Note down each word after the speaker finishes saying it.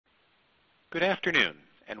Good afternoon,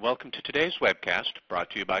 and welcome to today's webcast brought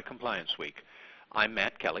to you by Compliance Week. I'm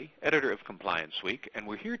Matt Kelly, editor of Compliance Week, and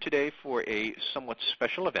we're here today for a somewhat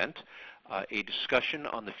special event, a discussion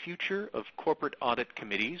on the future of corporate audit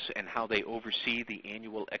committees and how they oversee the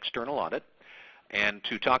annual external audit. And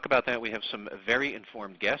to talk about that, we have some very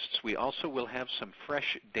informed guests. We also will have some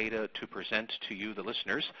fresh data to present to you, the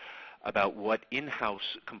listeners, about what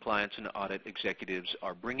in-house compliance and audit executives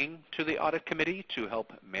are bringing to the audit committee to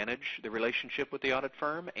help manage the relationship with the audit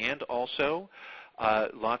firm, and also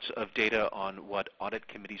lots of data on what audit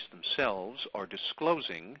committees themselves are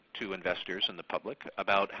disclosing to investors and the public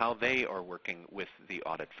about how they are working with the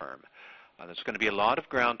audit firm. There's going to be a lot of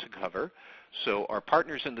ground to cover. So our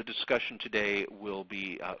partners in the discussion today will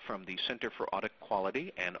be from the Center for Audit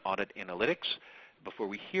Quality and Audit Analytics. Before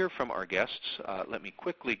we hear from our guests, let me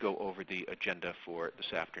quickly go over the agenda for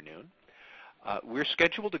this afternoon. We're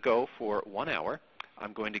scheduled to go for 1 hour.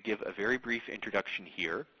 I'm going to give a very brief introduction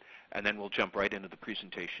here, and then we'll jump right into the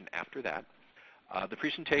presentation after that. The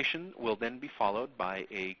presentation will then be followed by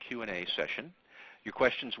a Q&A session. Your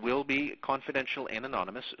questions will be confidential and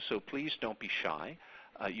anonymous, so please don't be shy.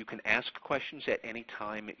 You can ask questions at any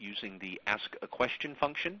time using the Ask a Question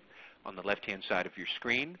function on the left-hand side of your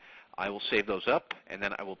screen. I will save those up, and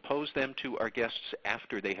then I will pose them to our guests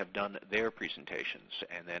after they have done their presentations.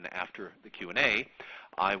 And then after the Q&A,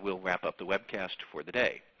 I will wrap up the webcast for the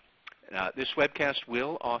day. This webcast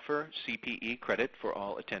will offer CPE credit for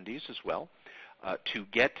all attendees as well. To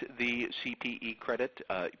get the CPE credit,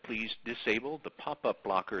 please disable the pop-up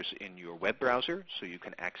blockers in your web browser so you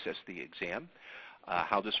can access the exam.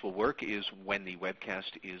 How this will work is when the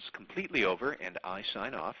webcast is completely over and I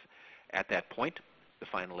sign off, at that point, the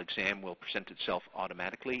final exam will present itself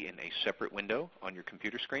automatically in a separate window on your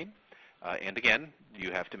computer screen. And again,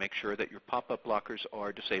 you have to make sure that your pop-up blockers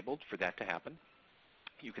are disabled for that to happen.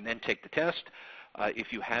 You can then take the test.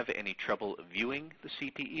 If you have any trouble viewing the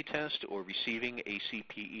CPE test or receiving a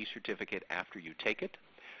CPE certificate after you take it,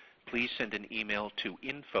 please send an email to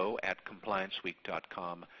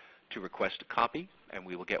info@complianceweek.com to request a copy, and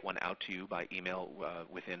we will get one out to you by email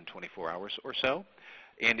within 24 hours or so.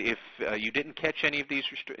 And if you didn't catch any of these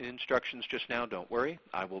instructions just now, don't worry.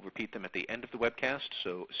 I will repeat them at the end of the webcast,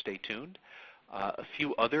 so stay tuned. A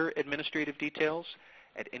few other administrative details.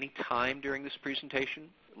 At any time during this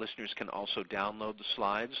presentation, listeners can also download the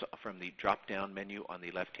slides from the drop-down menu on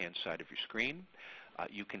the left-hand side of your screen.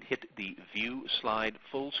 You can hit the View Slide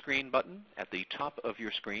Full Screen button at the top of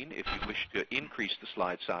your screen if you wish to increase the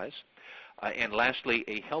slide size. And lastly,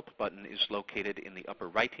 a Help button is located in the upper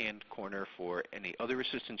right-hand corner for any other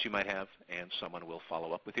assistance you might have, and someone will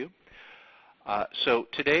follow up with you. So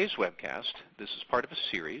today's webcast, this is part of a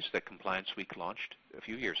series that Compliance Week launched a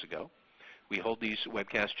few years ago. We hold these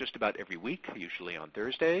webcasts just about every week, usually on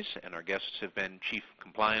Thursdays, and our guests have been chief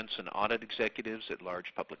compliance and audit executives at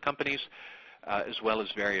large public companies, as well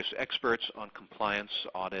as various experts on compliance,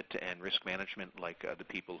 audit, and risk management like the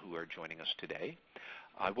people who are joining us today.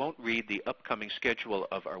 I won't read the upcoming schedule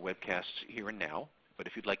of our webcasts here and now, but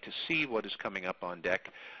if you'd like to see what is coming up on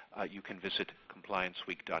deck, you can visit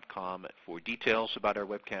complianceweek.com for details about our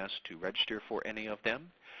webcasts to register for any of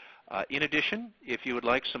them. In addition, if you would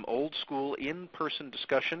like some old-school in-person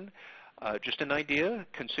discussion, just an idea,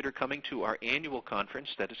 consider coming to our annual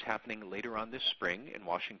conference that is happening later on this spring in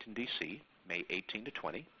Washington, D.C., May 18 to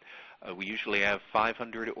 20. We usually have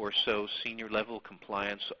 500 or so senior-level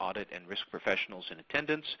compliance, audit, and risk professionals in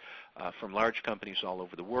attendance from large companies all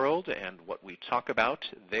over the world, and what we talk about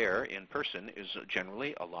there in person is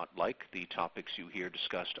generally a lot like the topics you hear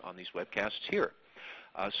discussed on these webcasts here.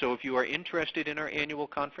 So if you are interested in our annual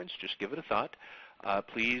conference, just give it a thought.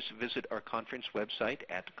 Please visit our conference website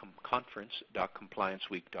at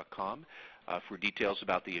conference.complianceweek.com for details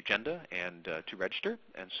about the agenda and to register,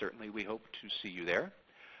 and certainly we hope to see you there.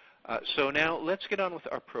 So now let's get on with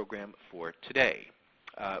our program for today.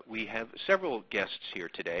 We have several guests here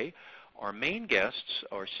today. Our main guests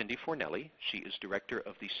are Cindy Fornelli. She is director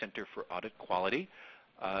of the Center for Audit Quality.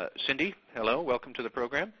 Cindy, hello, welcome to the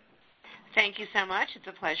program. Thank you so much. It's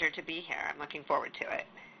a pleasure to be here. I'm looking forward to it.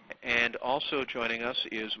 And also joining us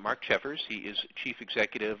is Mark Cheffers. He is Chief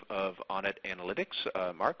Executive of Audit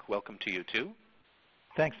Analytics. Mark, welcome to you too.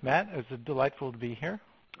 Thanks, Matt. It's delightful to be here.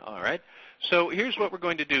 All right. So here's what we're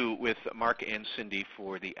going to do with Mark and Cindy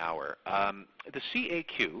for the hour. The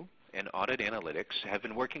CAQ and Audit Analytics have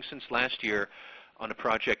been working since last year on a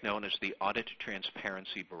project known as the Audit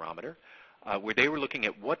Transparency Barometer, where they were looking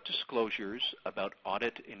at what disclosures about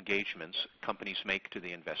audit engagements companies make to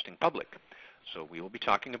the investing public. So we will be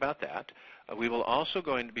talking about that. We will also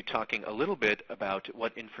going to be talking a little bit about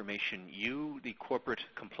what information you, the corporate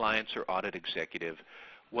compliance or audit executive,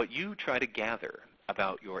 what you try to gather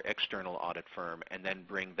about your external audit firm and then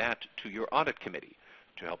bring that to your audit committee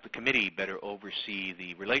to help the committee better oversee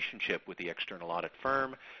the relationship with the external audit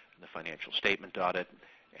firm, the financial statement audit,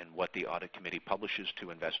 and what the audit committee publishes to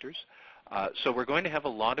investors. So we're going to have a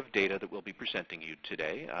lot of data that we'll be presenting you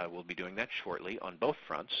today. We'll be doing that shortly on both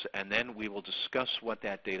fronts, and then we will discuss what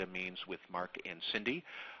that data means with Mark and Cindy,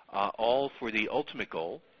 all for the ultimate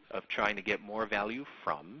goal of trying to get more value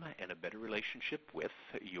from and a better relationship with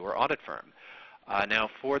your audit firm. Now,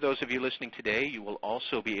 for those of you listening today, you will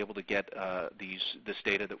also be able to get this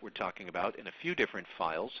data that we're talking about in a few different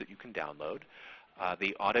files that you can download.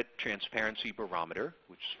 The Audit Transparency Barometer,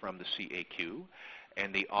 which is from the CAQ,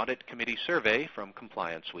 and the Audit Committee Survey from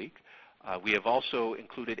Compliance Week. We have also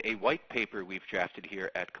included a white paper we've drafted here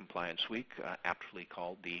at Compliance Week, aptly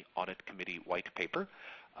called the Audit Committee White Paper.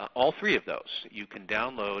 All three of those you can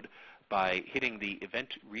download by hitting the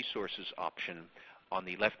Event Resources option on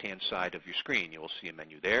the left-hand side of your screen. You will see a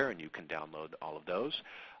menu there, and you can download all of those.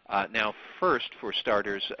 Now, first, for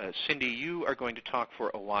starters, Cindy, you are going to talk for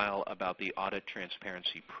a while about the Audit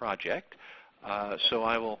Transparency Project. So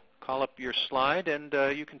I will call up your slide, and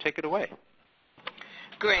you can take it away.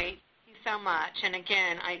 Great. Thank you so much. And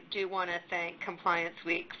again, I do want to thank Compliance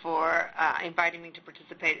Week for inviting me to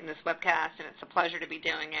participate in this webcast, and it's a pleasure to be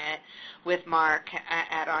doing it with Mark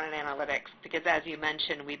at Audit Analytics because, as you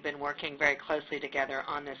mentioned, we've been working very closely together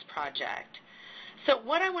on this project. So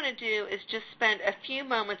what I want to do is just spend a few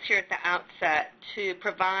moments here at the outset to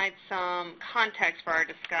provide some context for our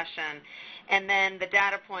discussion and then the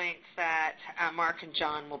data points that Mark and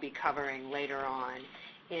John will be covering later on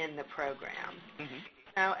in the program. Mm-hmm.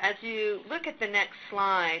 Now, as you look at the next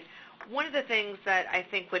slide, one of the things that I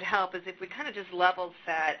think would help is if we kind of just level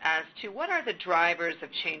set as to what are the drivers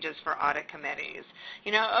of changes for audit committees.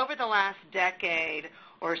 You know, over the last decade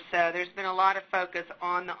or so, there's been a lot of focus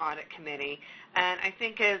on the audit committee. And I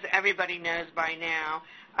think as everybody knows by now,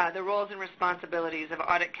 the roles and responsibilities of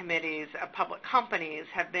audit committees of public companies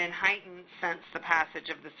have been heightened since the passage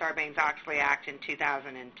of the Sarbanes-Oxley Act in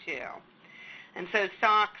 2002. And so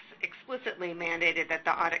SOX explicitly mandated that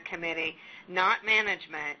the audit committee, not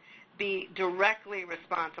management, be directly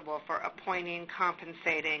responsible for appointing,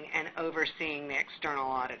 compensating, and overseeing the external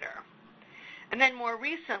auditor. And then more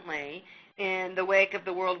recently, in the wake of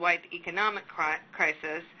the worldwide economic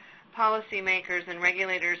crisis, policymakers and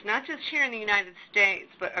regulators, not just here in the United States,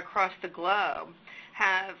 but across the globe,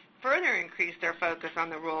 have further increased their focus on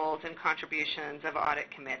the roles and contributions of audit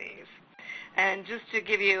committees. And just to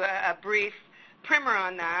give you a brief primer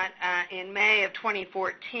on that, in May of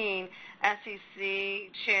 2014,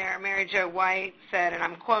 SEC Chair Mary Jo White said, and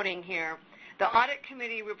I'm quoting here, "The audit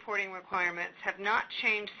committee reporting requirements have not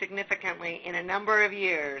changed significantly in a number of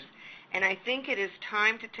years, and I think it is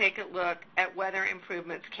time to take a look at whether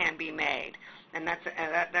improvements can be made." And that's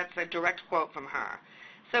a direct quote from her.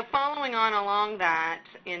 So following on along that,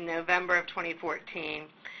 in November of 2014,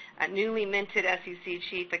 a newly minted SEC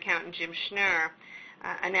Chief Accountant Jim Schnur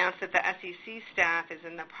announced that the SEC staff is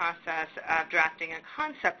in the process of drafting a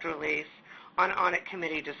concept release on audit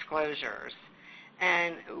committee disclosures.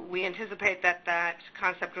 And we anticipate that that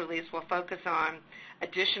concept release will focus on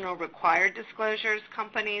additional required disclosures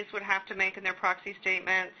companies would have to make in their proxy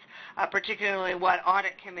statements, particularly what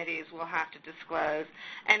audit committees will have to disclose.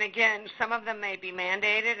 And again, some of them may be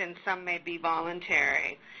mandated and some may be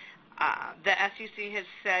voluntary. The SEC has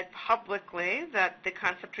said publicly that the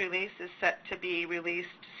concept release is set to be released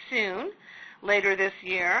soon, later this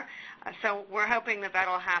year. So we're hoping that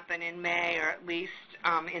that'll happen in May or at least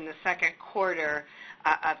in the second quarter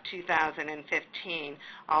of 2015.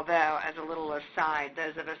 Although, as a little aside,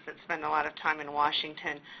 those of us that spend a lot of time in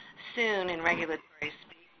Washington soon in regulatory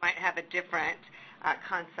speak might have a different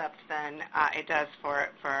concept than it does for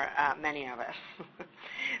many of us.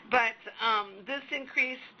 But this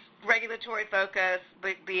increased regulatory focus,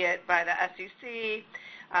 be it by the SEC,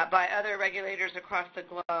 by other regulators across the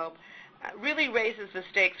globe, really raises the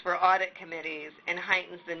stakes for audit committees and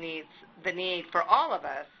heightens the need for all of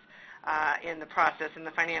us in the process, in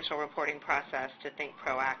the financial reporting process, to think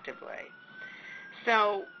proactively.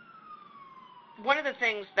 So one of the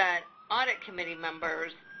things that audit committee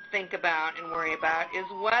members think about and worry about is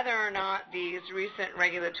whether or not these recent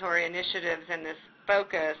regulatory initiatives and this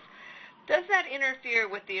focus, does that interfere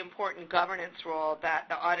with the important governance role that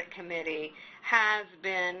the audit committee has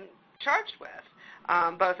been charged with,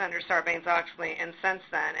 both under Sarbanes-Oxley and since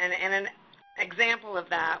then? And an example of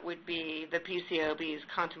that would be the PCAOB's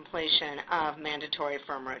contemplation of mandatory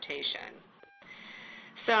firm rotation.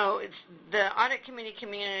 So the Audit Committee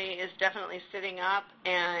community is definitely sitting up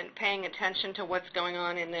and paying attention to what's going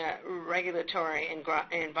on in the regulatory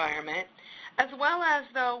environment, as well as,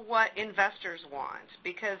 though, what investors want,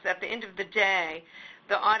 because at the end of the day,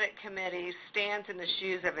 the Audit Committee stands in the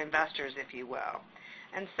shoes of investors, if you will.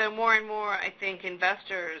 And so more and more, I think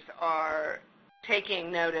investors are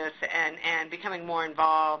taking notice and becoming more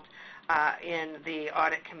involved in the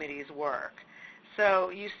Audit Committee's work. So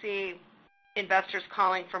you see investors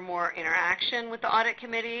calling for more interaction with the audit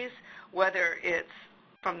committees, whether it's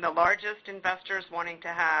from the largest investors wanting to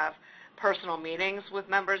have personal meetings with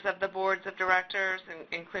members of the boards of directors,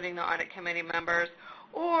 including the audit committee members,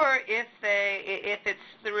 or if it's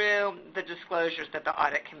through the disclosures that the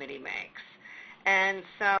audit committee makes. And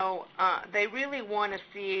so they really want to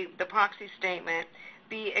see the proxy statement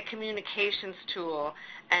be a communications tool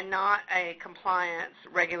and not a compliance,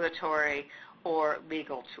 regulatory, or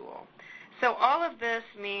legal tool. So all of this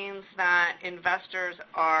means that investors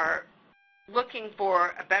are looking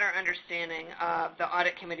for a better understanding of the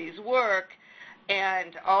audit committee's work,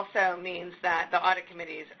 and also means that the audit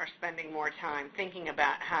committees are spending more time thinking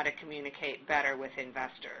about how to communicate better with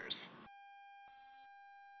investors.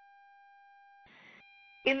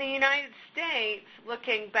 In the United States,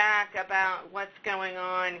 looking back about what's going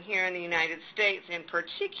on here in the United States in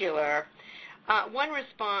particular, one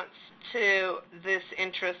response to this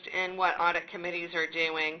interest in what audit committees are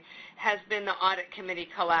doing has been the Audit Committee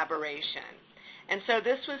collaboration. And so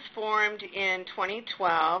this was formed in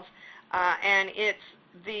 2012, and it's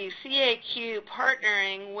the CAQ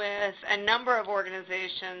partnering with a number of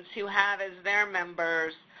organizations who have as their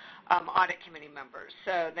members audit committee members.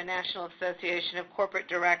 So the National Association of Corporate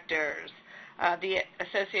Directors, the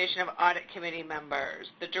Association of Audit Committee Members,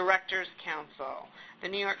 the Directors Council, the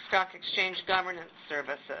New York Stock Exchange Governance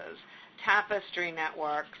Services, Tapestry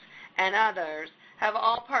Networks, and others have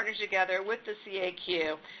all partnered together with the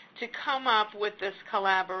CAQ to come up with this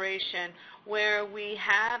collaboration where we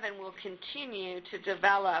have and will continue to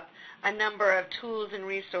develop a number of tools and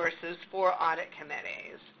resources for audit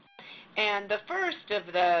committees. And the first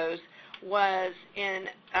of those was in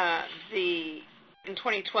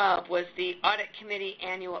 2012 was the Audit Committee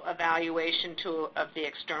Annual Evaluation Tool of the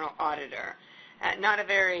External Auditor. Not a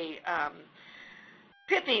very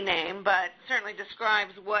pithy name, but certainly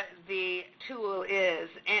describes what the tool is.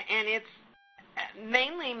 And it's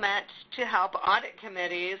mainly meant to help audit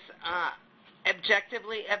committees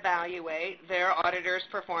objectively evaluate their auditor's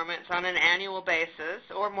performance on an annual basis,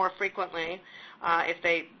 or more frequently if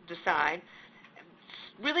they decide,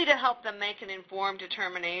 really to help them make an informed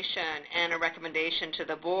determination and a recommendation to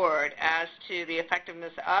the board as to the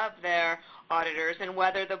effectiveness of their auditors and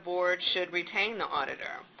whether the board should retain the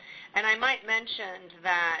auditor. And I might mention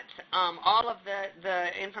that all of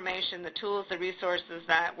the information, the tools, the resources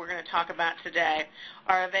that we're going to talk about today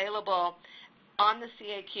are available on the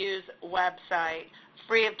CAQ's website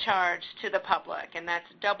free of charge to the public, and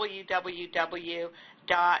that's www.thecaq.org.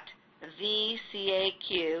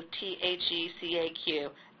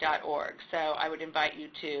 So I would invite you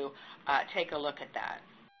to take a look at that.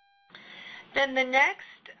 Then the next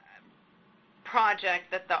project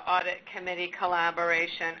that the Audit Committee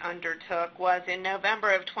collaboration undertook was in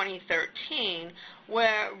November of 2013,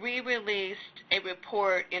 where we released a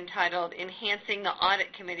report entitled Enhancing the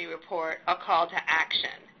Audit Committee Report, a Call to Action.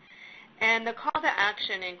 And the call to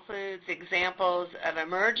action includes examples of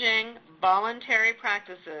emerging voluntary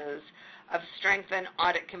practices of strengthened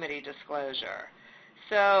audit committee disclosure.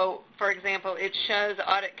 So, for example, it shows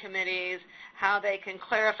audit committees how they can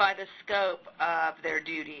clarify the scope of their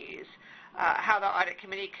duties, how the audit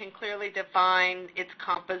committee can clearly define its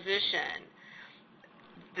composition,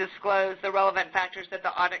 disclose the relevant factors that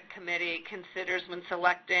the audit committee considers when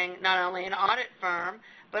selecting not only an audit firm,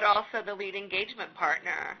 but also the lead engagement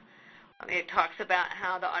partner. It talks about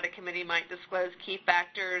how the audit committee might disclose key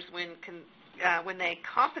factors when they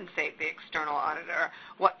compensate the external auditor,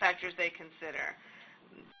 what factors they consider.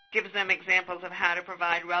 Gives them examples of how to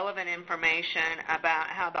provide relevant information about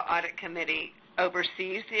how the audit committee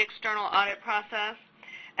oversees the external audit process,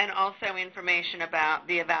 and also information about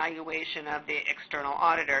the evaluation of the external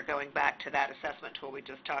auditor, going back to that assessment tool we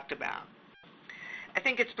just talked about. I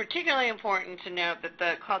think it's particularly important to note that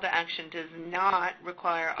the call to action does not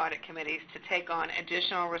require audit committees to take on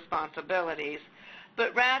additional responsibilities,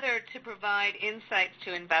 but rather to provide insights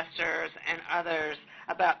to investors and others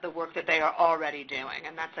about the work that they are already doing.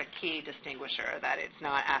 And that's a key distinguisher, that it's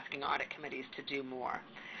not asking audit committees to do more.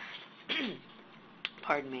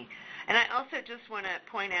 Pardon me. And I also just want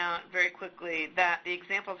to point out very quickly that the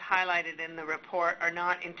examples highlighted in the report are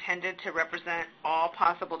not intended to represent all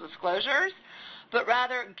possible disclosures, but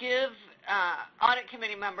rather give audit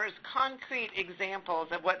committee members concrete examples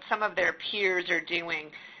of what some of their peers are doing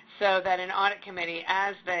so that an audit committee,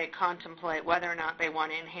 as they contemplate whether or not they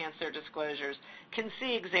want to enhance their disclosures, can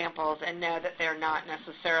see examples and know that they're not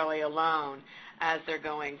necessarily alone as they're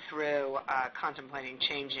going through contemplating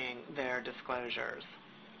changing their disclosures.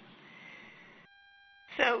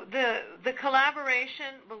 So the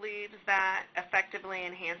collaboration believes that effectively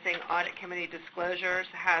enhancing audit committee disclosures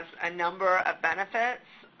has a number of benefits.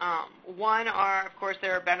 One are, of course,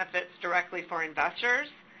 there are benefits directly for investors.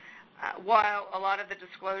 While a lot of the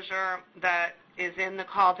disclosure that is in the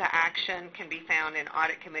call to action can be found in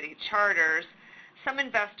audit committee charters, some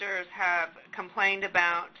investors have complained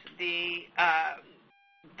about the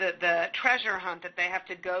treasure hunt that they have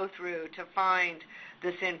to go through to find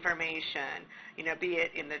this information, be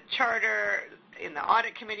it in the charter, in the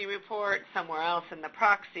audit committee report, somewhere else in the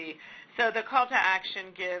proxy. So the call to action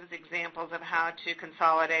gives examples of how to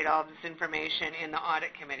consolidate all this information in the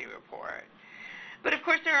audit committee report. But of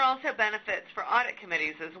course there are also benefits for audit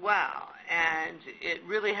committees as well, and it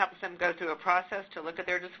really helps them go through a process to look at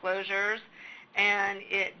their disclosures, and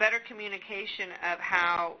better communication of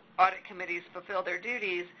how audit committees fulfill their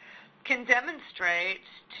duties can demonstrate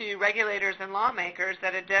to regulators and lawmakers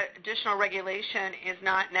that additional regulation is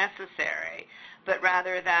not necessary, but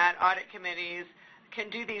rather that audit committees can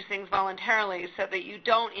do these things voluntarily so that you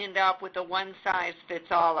don't end up with a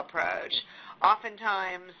one-size-fits-all approach.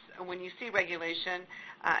 Oftentimes, when you see regulation,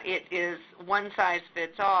 it is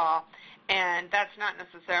one-size-fits-all, and that's not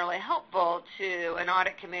necessarily helpful to an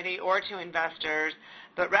audit committee or to investors,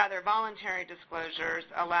 but rather voluntary disclosures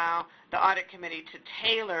allow the audit committee to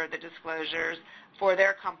tailor the disclosures for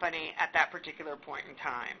their company at that particular point in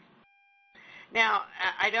time. Now,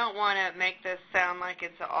 I don't want to make this sound like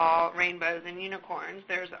it's all rainbows and unicorns.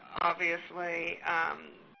 There's obviously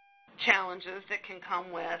challenges that can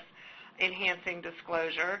come with enhancing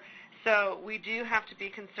disclosure. So we do have to be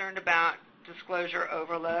concerned about disclosure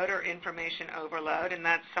overload or information overload, and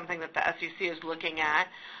that's something that the SEC is looking at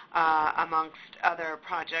amongst other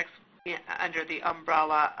projects under the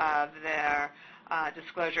umbrella of their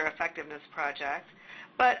disclosure effectiveness project.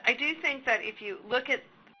 But I do think that if you look at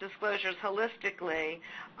disclosures holistically,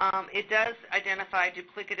 it does identify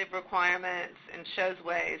duplicative requirements and shows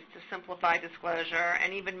ways to simplify disclosure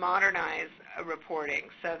and even modernize reporting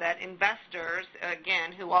so that investors,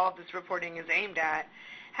 again, who all of this reporting is aimed at,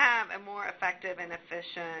 have a more effective and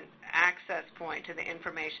efficient access point to the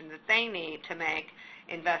information that they need to make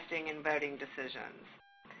investing and voting decisions.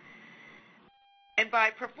 And by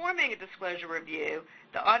performing a disclosure review,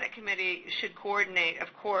 the audit committee should coordinate, of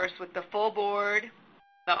course, with the full board,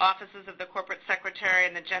 the offices of the corporate secretary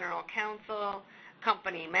and the general counsel,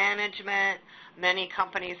 company management. Many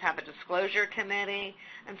companies have a disclosure committee.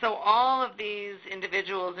 And so all of these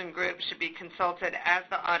individuals and groups should be consulted as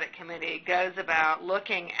the audit committee goes about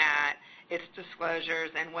looking at its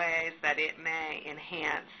disclosures and ways that it may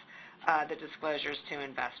enhance the disclosures to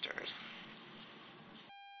investors.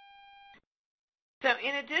 So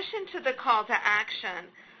in addition to the call to action,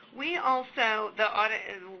 we also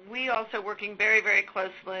working very, very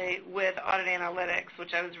closely with Audit Analytics,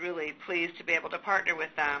 which I was really pleased to be able to partner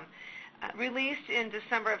with them, released in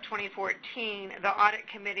December of 2014 the Audit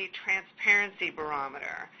Committee Transparency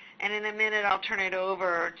Barometer. And in a minute I'll turn it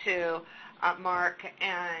over to Mark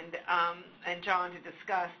and John to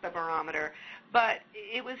discuss the barometer. But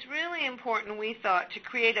it was really important, we thought, to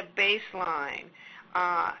create a baseline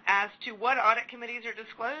as to what audit committees are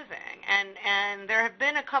disclosing. And there have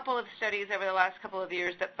been a couple of studies over the last couple of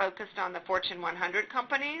years that focused on the Fortune 100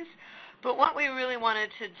 companies. But what we really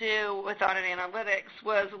wanted to do with Audit Analytics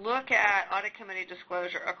was look at audit committee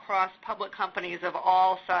disclosure across public companies of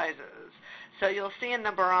all sizes. So you'll see in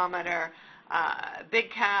the barometer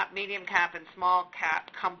big cap, medium cap, and small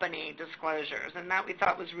cap company disclosures, and that we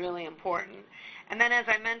thought was really important. And then, as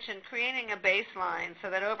I mentioned, creating a baseline so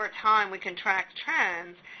that over time we can track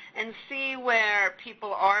trends and see where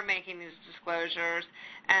people are making these disclosures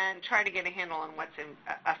and try to get a handle on what's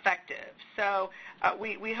effective. So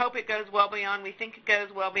we hope it goes well beyond, we think it goes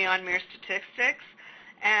well beyond mere statistics,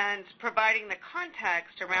 and providing the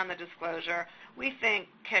context around the disclosure we think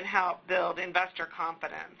can help build investor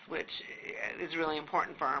confidence, which is really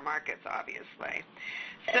important for our markets, obviously.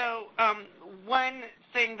 So one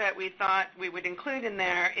thing that we thought we would include in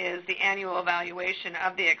there is the annual evaluation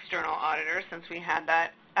of the external auditor, since we had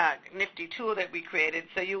that nifty tool that we created.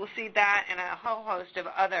 So you will see that and a whole host of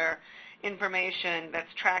other information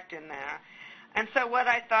that's tracked in there. And so what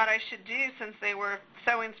I thought I should do, since they were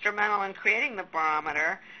so instrumental in creating the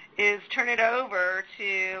barometer, is turn it over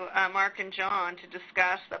to Mark and John to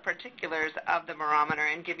discuss the particulars of the barometer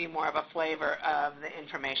and give you more of a flavor of the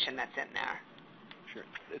information that's in there. Sure.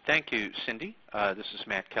 Thank you, Cindy. This is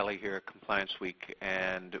Matt Kelly here at Compliance Week,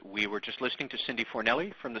 and we were just listening to Cindy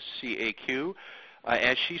Fornelli from the CAQ.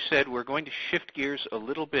 As she said, we're going to shift gears a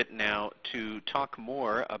little bit now to talk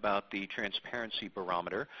more about the Transparency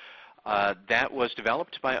Barometer. That was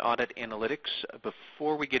developed by Audit Analytics.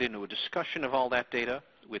 Before we get into a discussion of all that data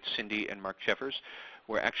with Cindy and Mark Jeffers,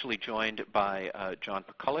 we're actually joined by John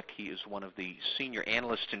Pekulik. He is one of the senior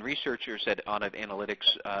analysts and researchers at Audit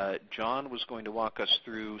Analytics. John was going to walk us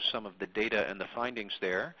through some of the data and the findings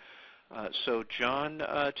there. So John,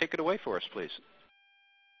 take it away for us, please.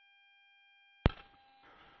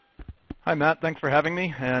 Hi, Matt. Thanks for having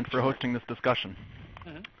me and for hosting this discussion.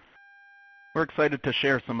 We're excited to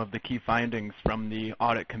share some of the key findings from the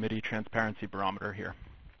Audit Committee Transparency Barometer here.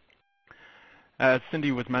 As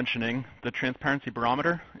Cindy was mentioning, the Transparency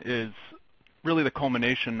Barometer is really the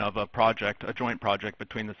culmination of a project, a joint project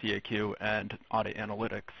between the CAQ and Audit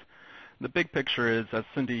Analytics. The big picture is, as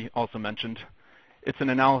Cindy also mentioned, it's an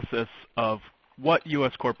analysis of what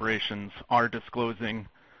U.S. corporations are disclosing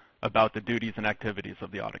about the duties and activities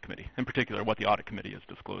of the Audit Committee, in particular what the Audit Committee is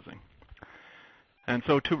disclosing. And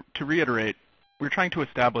so to reiterate, we're trying to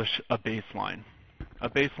establish a baseline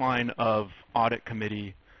of Audit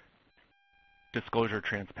Committee disclosure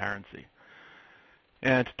transparency.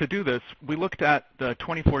 And to do this, we looked at the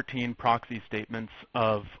 2014 proxy statements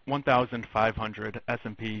of 1,500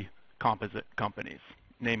 S&P composite companies,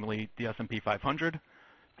 namely the S&P 500,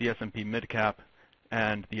 the S&P Midcap,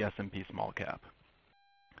 and the S&P Small Cap.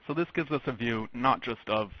 So this gives us a view not just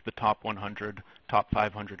of the top 100, top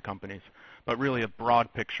 500 companies, but really a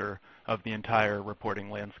broad picture of the entire reporting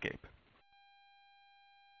landscape.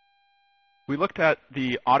 We looked at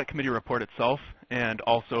the Audit Committee report itself and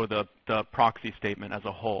also the proxy statement as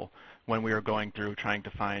a whole when we were going through trying to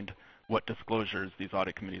find what disclosures these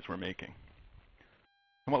audit committees were making.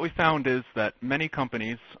 And what we found is that many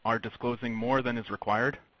companies are disclosing more than is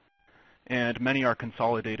required, and many are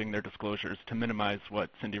consolidating their disclosures to minimize what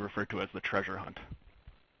Cindy referred to as the treasure hunt.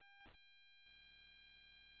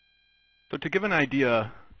 So to give an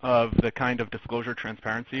idea of the kind of disclosure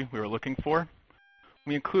transparency we were looking for,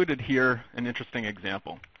 we included here an interesting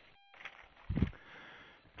example.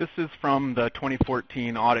 This is from the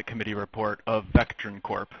 2014 Audit Committee report of Vectren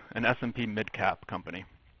Corp, an S&P midcap company.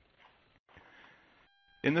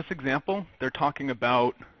 In this example, they're talking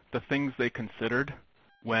about the things they considered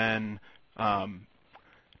when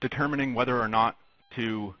determining whether or not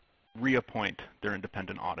to reappoint their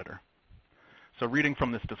independent auditor. So reading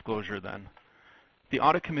from this disclosure then, the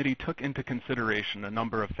Audit Committee took into consideration a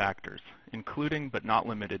number of factors, including but not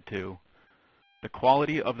limited to the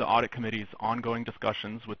quality of the Audit Committee's ongoing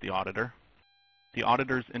discussions with the auditor, the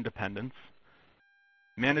auditor's independence,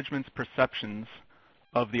 management's perceptions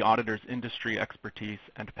of the auditor's industry expertise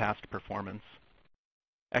and past performance,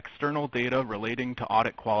 external data relating to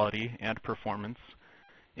audit quality and performance,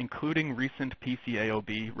 including recent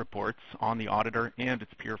PCAOB reports on the auditor and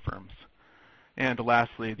its peer firms, and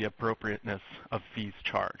lastly, the appropriateness of fees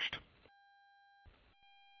charged.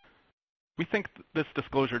 We think this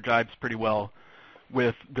disclosure jibes pretty well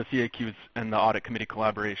with the CAQ's and the Audit Committee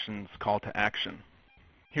collaboration's call to action.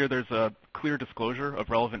 Here there's a clear disclosure of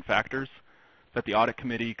relevant factors that the Audit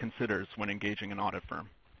Committee considers when engaging an audit firm.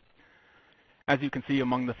 As you can see,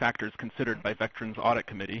 among the factors considered by Vectren's Audit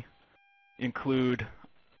Committee include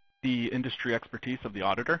the industry expertise of the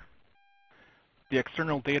auditor, the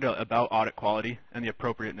external data about audit quality, and the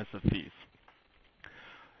appropriateness of fees.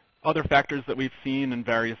 Other factors that we've seen in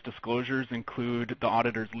various disclosures include the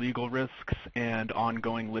auditor's legal risks and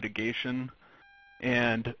ongoing litigation,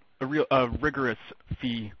 and a rigorous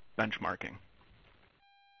fee benchmarking.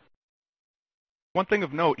 One thing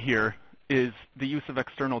of note here is the use of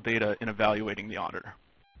external data in evaluating the auditor.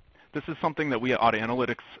 This is something that we at Audit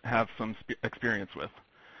Analytics have some experience with.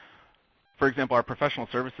 For example, our professional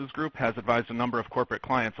services group has advised a number of corporate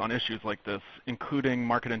clients on issues like this, including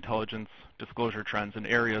market intelligence, disclosure trends, and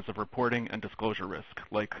areas of reporting and disclosure risk,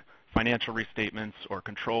 like financial restatements or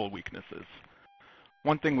control weaknesses.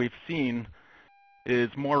 One thing we've seen is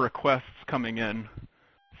more requests coming in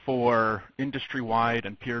for industry-wide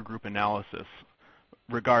and peer group analysis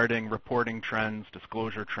regarding reporting trends,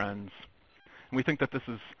 disclosure trends. And we think that this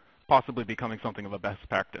is possibly becoming something of a best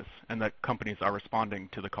practice, and that companies are responding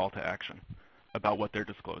to the call to action about what they're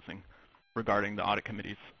disclosing regarding the Audit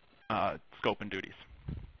Committee's scope and duties.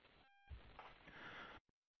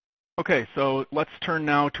 Okay, so let's turn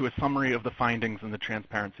now to a summary of the findings in the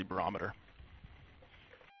Transparency Barometer.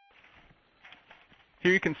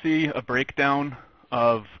 Here you can see a breakdown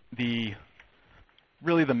of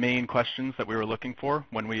really the main questions that we were looking for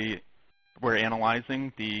when we were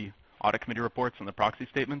analyzing the Audit Committee reports and the proxy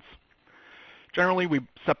statements. Generally, we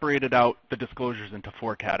separated out the disclosures into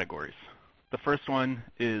 4 categories. The first one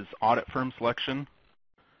is audit firm selection.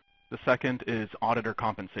 The second is auditor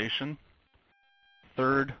compensation.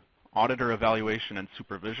 Third, auditor evaluation and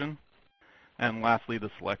supervision. And lastly, the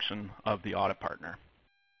selection of the audit partner.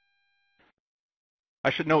 I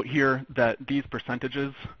should note here that these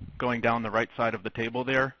percentages going down the right side of the table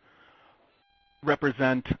there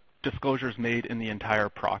represent disclosures made in the entire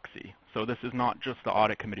proxy. So this is not just the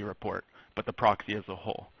Audit Committee report, but the proxy as a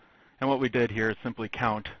whole. And what we did here is simply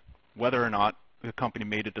count whether or not the company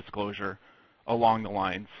made a disclosure along the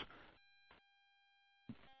lines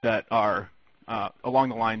that are along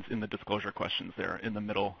the lines in the disclosure questions there in the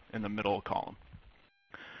middle column.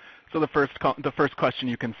 So the first question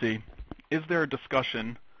you can see: is there a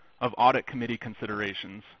discussion of Audit Committee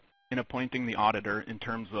considerations in appointing the auditor in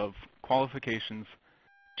terms of qualifications,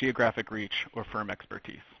 geographic reach, or firm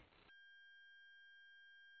expertise?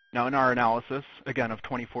 Now, in our analysis, again, of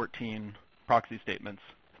 2014 proxy statements,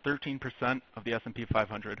 13% of the S&P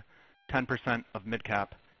 500, 10% of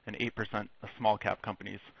mid-cap, and 8% of small-cap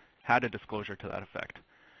companies had a disclosure to that effect.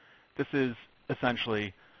 This is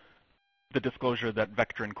essentially the disclosure that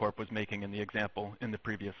Vectren Corp was making in the example in the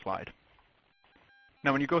previous slide.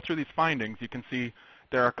 Now, when you go through these findings, you can see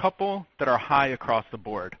there are a couple that are high across the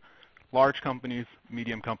board. Large companies,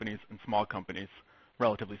 medium companies, and small companies,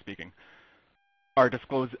 relatively speaking, are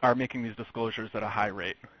making these disclosures at a high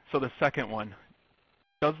rate. So the second one,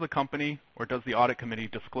 does the company or does the Audit Committee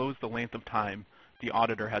disclose the length of time the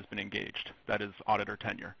auditor has been engaged? That is auditor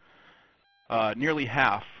tenure. Nearly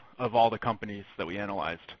half of all the companies that we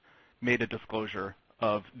analyzed made a disclosure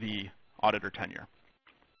of the auditor tenure.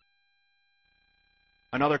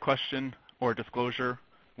 Another question or disclosure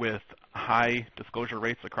with high disclosure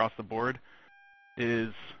rates across the board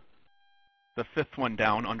is the fifth one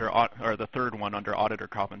down or the third one under auditor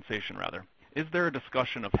compensation rather. Is there a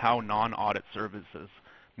discussion of how non-audit services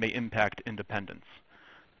may impact independence?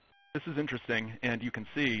 This is interesting, and you can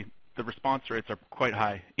see the response rates are quite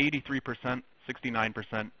high: 83%,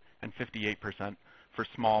 69%, and 58% for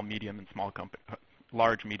small, medium, and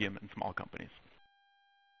large, medium, and small companies.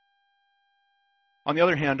 On the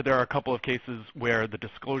other hand, there are a couple of cases where the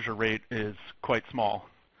disclosure rate is quite small.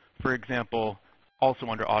 For example, also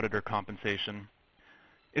under auditor compensation,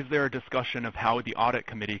 is there a discussion of how the Audit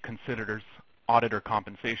Committee considers auditor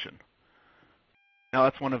compensation? Now,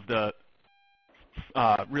 that's one of the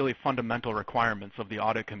really fundamental requirements of the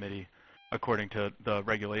Audit Committee according to the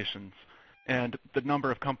regulations. And the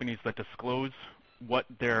number of companies that disclose what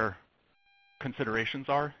their considerations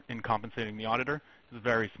are in compensating the auditor is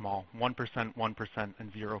very small: 1%, 1%,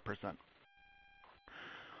 and 0%.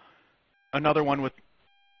 Another one with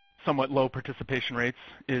somewhat low participation rates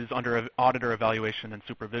is under auditor evaluation and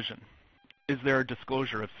supervision. Is there a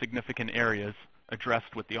disclosure of significant areas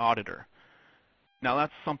addressed with the auditor? Now,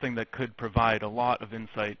 that's something that could provide a lot of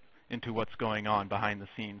insight into what's going on behind the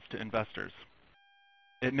scenes to investors.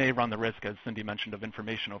 It may run the risk, as Cindy mentioned, of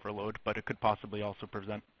information overload, but it could possibly also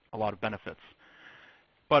present a lot of benefits.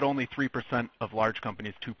 But only 3% of large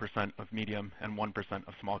companies, 2% of medium, and 1%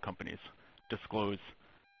 of small companies disclose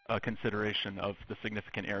a consideration of the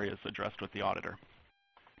significant areas addressed with the auditor.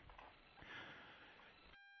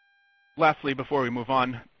 Lastly, before we move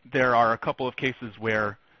on, there are a couple of cases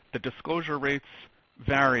where the disclosure rates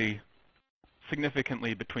vary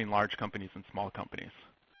significantly between large companies and small companies.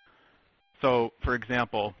 So, for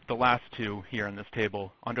example, the last two here in this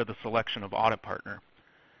table, under the selection of audit partner,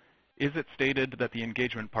 is it stated that the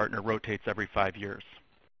engagement partner rotates every 5 years?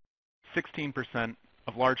 16%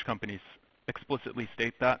 of large companies explicitly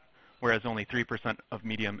state that, whereas only 3% of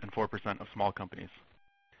medium and 4% of small companies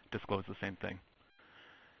disclose the same thing.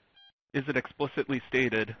 Is it explicitly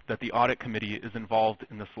stated that the Audit Committee is involved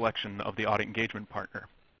in the selection of the audit engagement partner?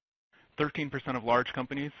 13% of large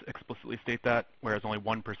companies explicitly state that, whereas only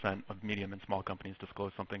 1% of medium and small companies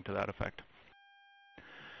disclose something to that effect.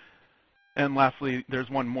 And lastly, there's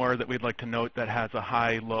one more that we'd like to note that has a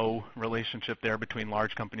high-low relationship there between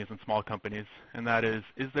large companies and small companies, and that is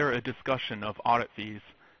there a discussion of audit fees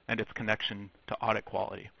and its connection to audit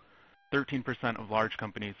quality? 13% of large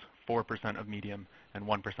companies, 4% of medium, and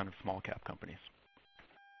 1% of small cap companies.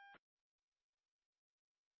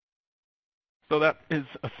 So that is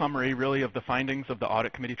a summary, really, of the findings of the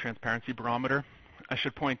Audit Committee Transparency Barometer. I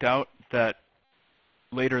should point out that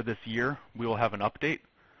later this year, we will have an update.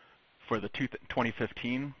 for the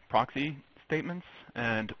 2015 proxy statements,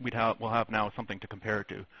 and we'll have now something to compare it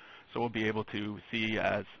to. So we'll be able to see,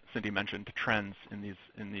 as Cindy mentioned, trends in these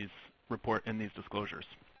disclosures.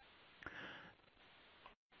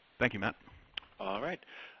 Thank you, Matt. All right.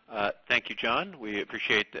 Thank you, John. We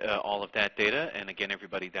appreciate all of that data. And again,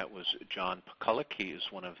 everybody, that was John Pekulik. He is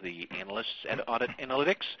one of the analysts at Audit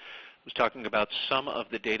Analytics. Was talking about some of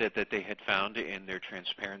the data that they had found in their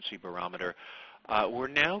transparency barometer. We're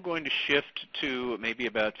now going to shift to maybe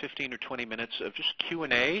about 15 or 20 minutes of just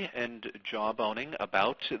Q&A and jawboning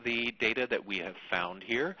about the data that we have found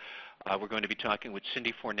here. We're going to be talking with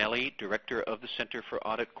Cindy Fornelli, Director of the Center for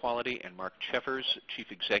Audit Quality, and Mark Cheffers,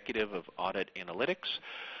 Chief Executive of Audit Analytics.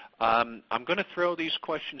 I'm going to throw these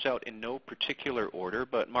questions out in no particular order,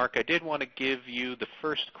 but Mark, I did want to give you the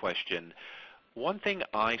first question. One thing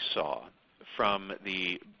I saw from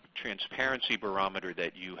the transparency barometer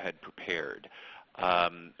that you had prepared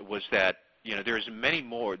was that there's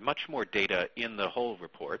much more data in the whole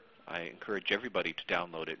report. I encourage everybody to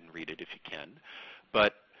download it and read it if you can.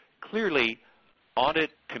 But clearly,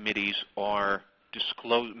 audit committees are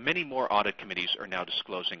many more audit committees are now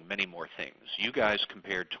disclosing many more things. You guys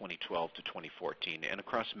compared 2012 to 2014, and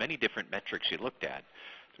across many different metrics you looked at,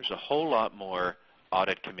 there's a whole lot more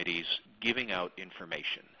audit committees giving out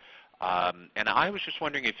information. And I was just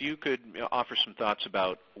wondering if you could offer some thoughts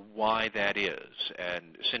about why that is.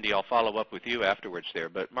 And Cindy, I'll follow up with you afterwards there.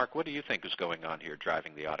 But Mark, what do you think is going on here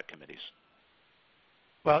driving the audit committees?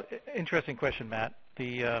 Well, interesting question, Matt.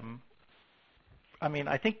 I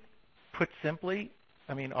think put simply,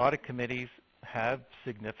 audit committees have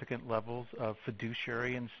significant levels of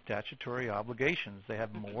fiduciary and statutory obligations. They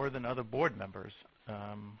have more than other board members.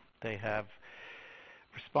 They have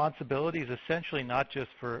responsibilities essentially not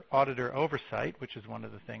just for auditor oversight, which is one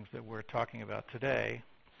of the things that we're talking about today,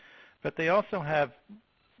 but they also have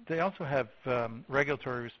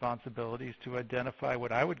regulatory responsibilities to identify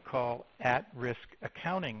what I would call at-risk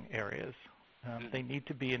accounting areas. They need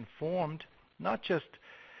to be informed not just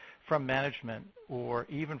from management or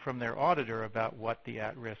even from their auditor about what the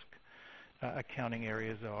at-risk accounting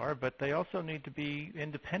areas are, but they also need to be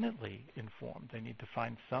independently informed. They need to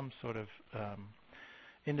find some sort of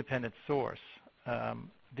independent source. I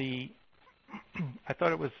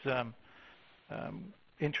thought it was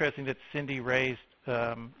interesting that Cindy raised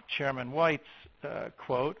Chairman White's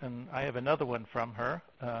quote, and I have another one from her.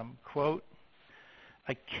 Quote,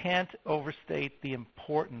 "I can't overstate the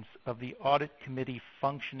importance of the audit committee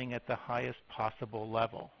functioning at the highest possible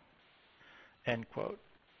level." End quote.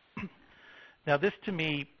 Now this to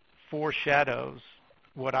me foreshadows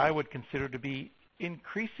what I would consider to be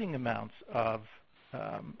increasing amounts of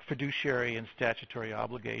fiduciary and statutory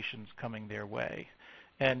obligations coming their way.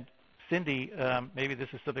 And Cindy, maybe this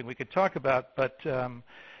is something we could talk about, but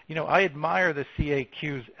I admire the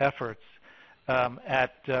CAQ's efforts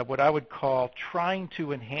at what I would call trying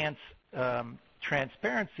to enhance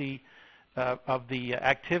transparency of the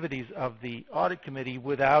activities of the audit committee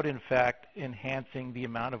without, in fact, enhancing the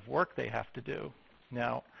amount of work they have to do.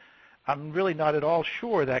 Now, I'm really not at all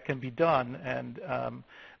sure that can be done, and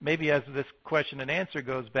maybe as this question and answer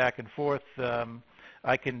goes back and forth,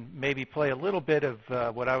 I can maybe play a little bit of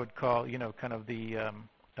what I would call, kind of the,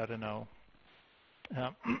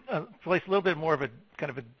 place a little bit more of a kind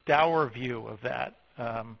of a dour view of that.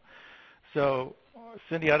 So,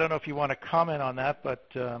 Cindy, I don't know if you want to comment on that, but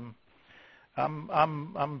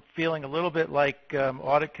I'm feeling a little bit like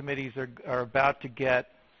audit committees are about to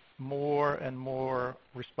get more and more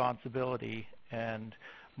responsibility and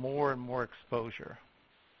more exposure.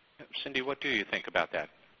 Cindy, what do you think about that?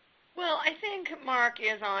 Well, I think Mark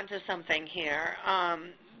is on to something here.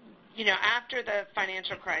 After the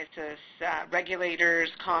financial crisis,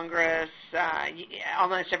 regulators, Congress,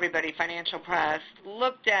 almost everybody, financial press,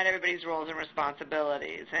 looked at everybody's roles and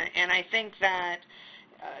responsibilities. And I think that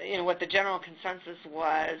what the general consensus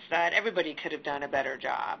was that everybody could have done a better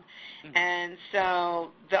job. Mm-hmm. And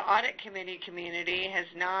so the audit committee community has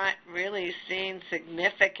not really seen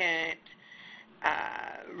significant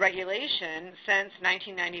regulation since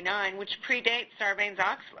 1999, which predates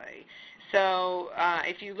Sarbanes-Oxley. So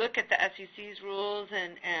if you look at the SEC's rules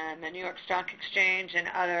and the New York Stock Exchange and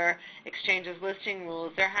other exchanges listing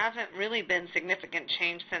rules, there hasn't really been significant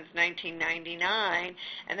change since 1999.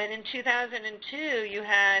 And then in 2002, you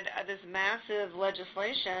had this massive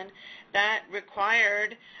legislation that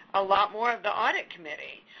required a lot more of the audit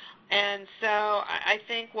committee. And so I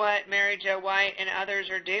think what Mary Jo White and others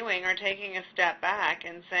are doing are taking a step back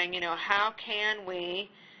and saying, how can we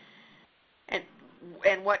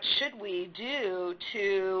what should we do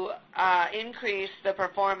to increase the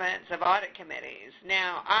performance of audit committees.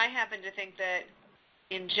 Now, I happen to think that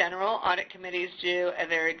in general, audit committees do a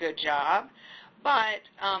very good job, but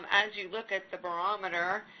as you look at the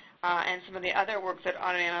barometer and some of the other work that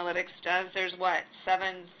Audit Analytics does, there's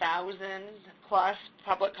 7,000 plus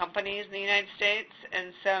public companies in the United States,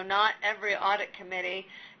 and so not every audit committee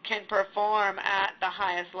can perform at the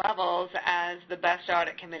highest levels as the best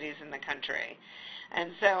audit committees in the country.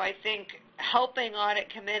 And so I think helping audit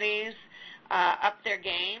committees up their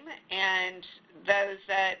game, and those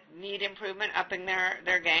that need improvement upping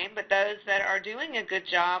their game, but those that are doing a good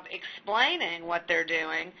job explaining what they're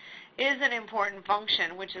doing is an important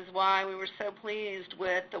function, which is why we were so pleased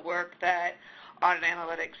with the work that Audit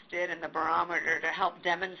Analytics did in the barometer to help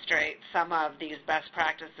demonstrate some of these best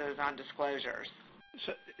practices on disclosures.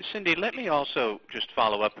 So, Cindy, let me also just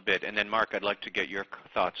follow up a bit, and then Mark, I'd like to get your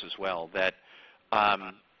thoughts as well. That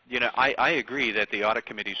I agree that the audit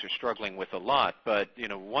committees are struggling with a lot, but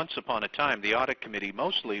once upon a time, the audit committee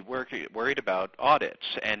mostly worried about audits,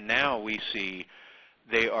 and now we see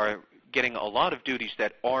they are getting a lot of duties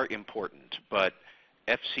that are important, but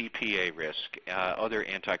FCPA risk, other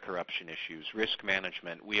anti-corruption issues, risk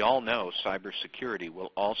management. We all know cybersecurity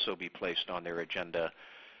will also be placed on their agenda,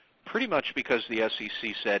 pretty much because the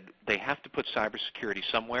SEC said they have to put cybersecurity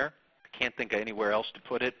somewhere. I can't think of anywhere else to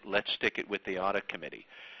put it. Let's stick it with the audit committee.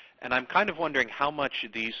 And I'm kind of wondering how much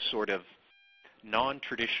these sort of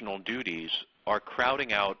non-traditional duties are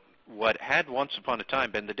crowding out what had once upon a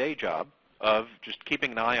time been the day job of just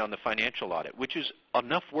keeping an eye on the financial audit, which is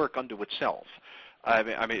enough work unto itself. I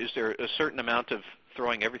mean, is there a certain amount of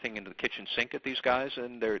throwing everything into the kitchen sink at these guys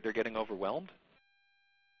and they're getting overwhelmed?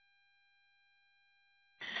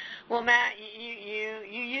 Well, Matt,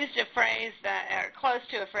 you used a phrase that, close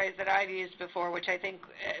to a phrase that I've used before, which I think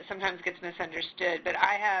sometimes gets misunderstood, but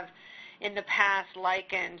I have in the past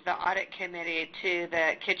likened the audit committee to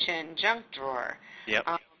the kitchen junk drawer. Yep.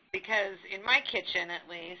 Because in my kitchen, at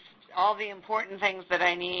least, all the important things that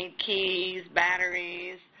I need, keys,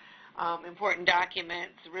 batteries, important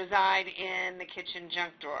documents, reside in the kitchen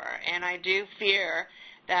junk drawer. And I do fear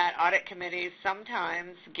that audit committees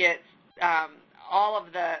sometimes get all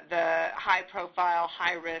of the high-profile,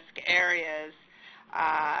 high-risk areas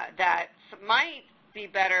that might be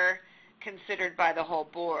better considered by the whole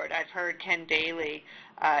board. I've heard Ken Daly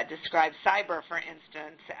describe cyber, for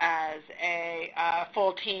instance, as a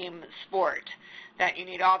full team sport, that you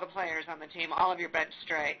need all the players on the team, all of your bench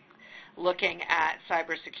strength, looking at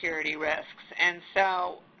cybersecurity risks. And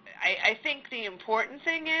so I think the important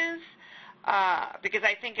thing is, because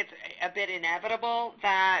I think it's a bit inevitable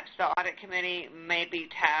that the audit committee may be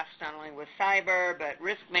tasked not only with cyber, but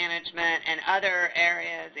risk management and other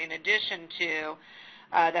areas in addition to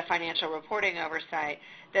the financial reporting oversight,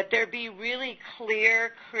 that there be really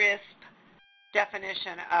clear, crisp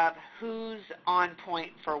definition of who's on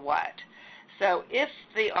point for what. So if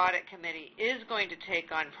the audit committee is going to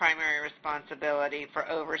take on primary responsibility for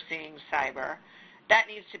overseeing cyber, that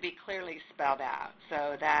needs to be clearly spelled out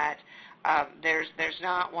so that there's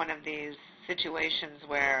not one of these situations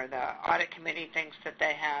where the audit committee thinks that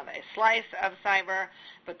they have a slice of cyber,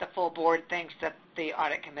 but the full board thinks that the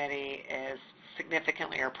audit committee is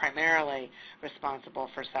significantly or primarily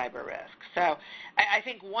responsible for cyber risk. So I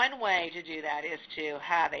think one way to do that is to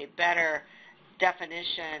have a better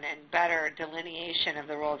definition and better delineation of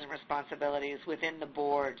the roles and responsibilities within the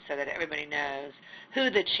board so that everybody knows who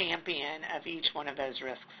the champion of each one of those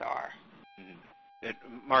risks are. Mm-hmm.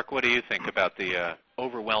 Mark, what do you think about the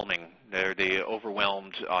overwhelmed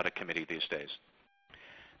audit committee these days?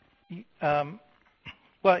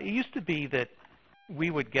 Well, it used to be that we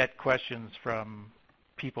would get questions from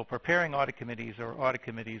people preparing audit committees or audit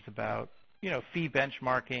committees about, fee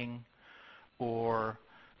benchmarking, or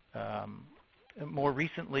more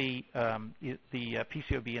recently, the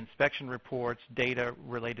PCAOB inspection reports, data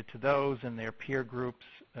related to those and their peer groups.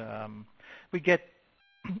 We get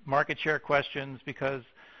market share questions because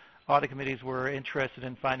audit committees were interested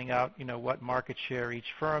in finding out, what market share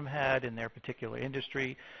each firm had in their particular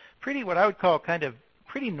industry. What I would call kind of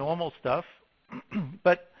pretty normal stuff.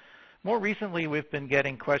 But more recently, we've been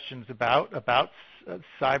getting questions about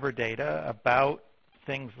cyber data, about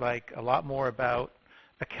things like a lot more about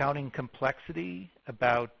accounting complexity,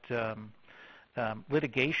 about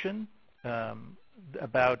litigation,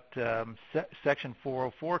 about Section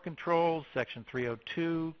 404 controls, Section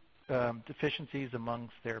 302 deficiencies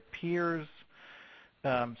amongst their peers,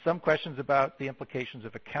 some questions about the implications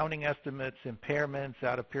of accounting estimates, impairments,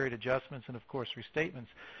 out-of-period adjustments, and, of course, restatements.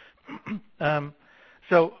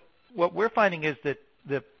 So what we're finding is that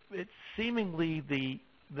it seemingly the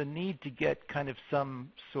need to get kind of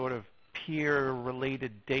some sort of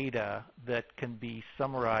peer-related data that can be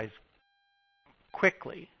summarized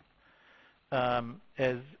quickly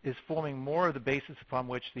is forming more of the basis upon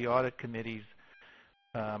which the audit committees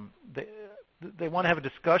they want to have a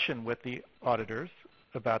discussion with the auditors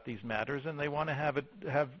about these matters, and they want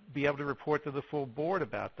to be able to report to the full board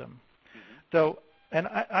about them. Mm-hmm. So, and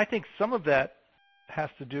I think some of that has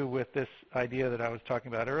to do with this idea that I was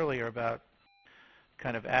talking about earlier about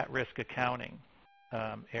kind of at-risk accounting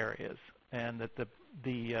areas, and that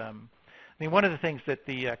I mean, one of the things that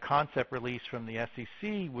the concept release from the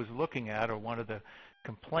SEC was looking at, or one of the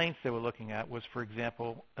complaints they were looking at, was, for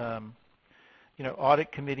example,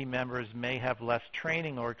 audit committee members may have less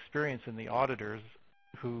training or experience than the auditors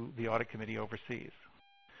who the audit committee oversees.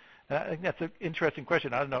 And I think that's an interesting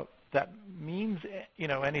question. I don't know if that means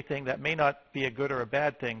anything. That may not be a good or a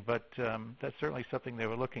bad thing, but that's certainly something they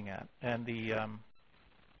were looking at. And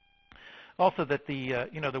also that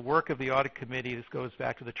the work of the audit committee, this goes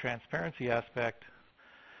back to the transparency aspect,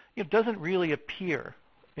 doesn't really appear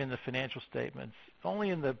in the financial statements, only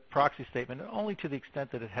in the proxy statement, and only to the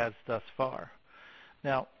extent that it has thus far.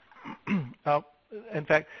 Now, in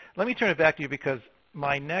fact, let me turn it back to you, because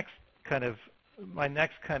my next kind of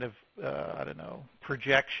I don't know,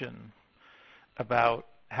 projection about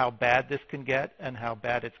how bad this can get and how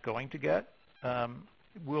bad it's going to get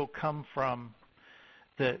will come from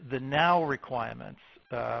the now requirements,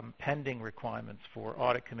 pending requirements for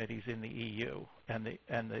audit committees in the EU, and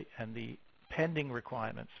the pending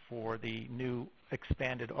requirements for the new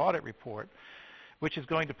expanded audit report, which is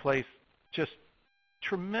going to place just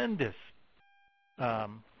tremendous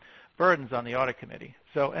burdens on the audit committee.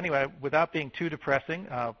 So anyway, without being too depressing,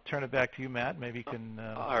 I'll turn it back to you, Matt. Maybe you can...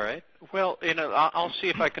 All right. Well, I'll see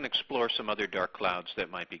if I can explore some other dark clouds that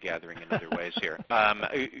might be gathering in other ways here.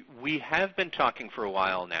 We have been talking for a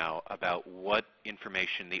while now about what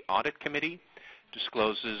information the audit committee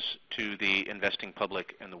discloses to the investing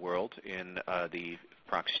public and the world in the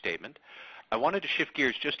proxy statement. I wanted to shift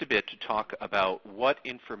gears just a bit to talk about what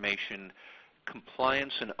information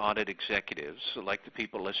compliance and audit executives, like the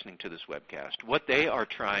people listening to this webcast, what they are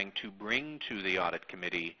trying to bring to the audit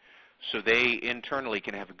committee so they internally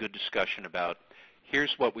can have a good discussion about,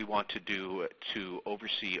 here's what we want to do to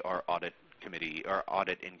oversee our audit committee, our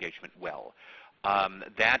audit engagement well.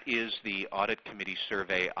 That is the audit committee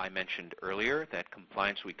survey I mentioned earlier that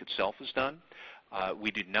Compliance Week itself has done.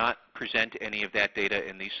 We did not present any of that data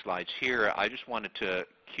in these slides here. I just wanted to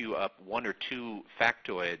queue up one or two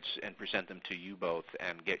factoids and present them to you both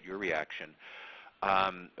and get your reaction.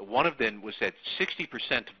 One of them was that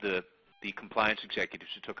 60% of the compliance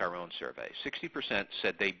executives who took our own survey, 60%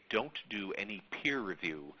 said they don't do any peer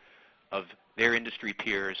review of their industry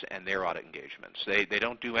peers and their audit engagements. They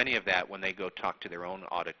don't do any of that when they go talk to their own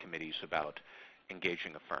audit committees about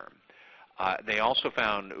engaging a firm.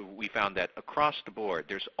 We found that across the board,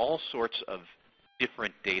 there's all sorts of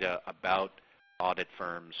different data about audit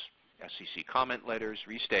firms, SEC comment letters,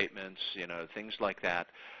 restatements, things like that,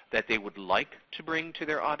 that they would like to bring to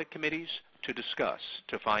their audit committees to discuss,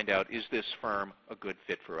 to find out, is this firm a good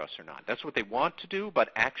fit for us or not? That's what they want to do, but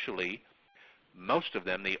actually, most of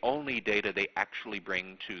them, the only data they actually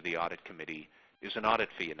bring to the audit committee is an audit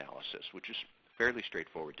fee analysis, which is fairly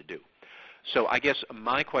straightforward to do. So I guess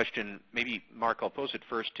my question, maybe Mark, I'll pose it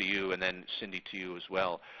first to you and then Cindy to you as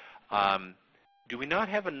well. Do we not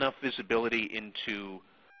have enough visibility into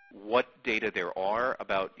what data there are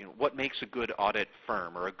about what makes a good audit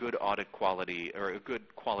firm or a good audit quality or a good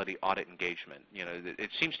quality audit engagement? It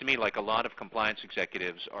seems to me like a lot of compliance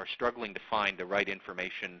executives are struggling to find the right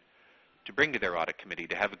information to bring to their audit committee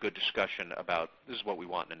to have a good discussion about this is what we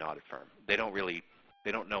want in an audit firm. They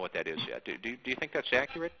don't know what that is yet. Do you think that's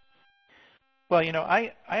accurate? Well,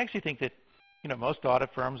 I actually think that most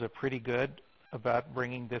audit firms are pretty good about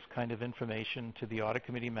bringing this kind of information to the audit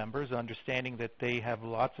committee members, understanding that they have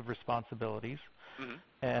lots of responsibilities, mm-hmm.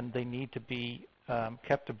 and they need to be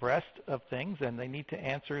kept abreast of things, and they need to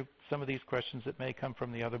answer some of these questions that may come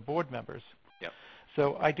from the other board members. Yep.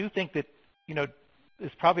 So I do think that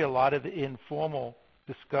there's probably a lot of informal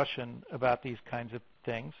discussion about these kinds of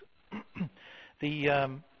things.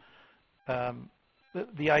 The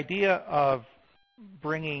idea of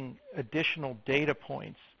bringing additional data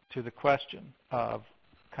points to the question of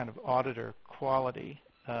kind of auditor quality,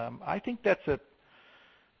 I think that's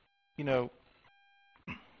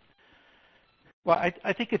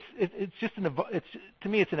I think it's just to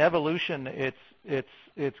me it's an evolution.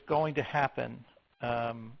 It's going to happen,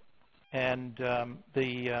 and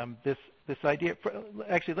this idea.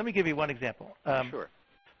 Actually, let me give you one example. Sure.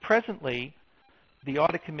 Presently, the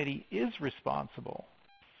Audit Committee is responsible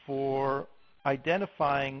for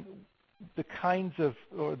identifying the kinds of,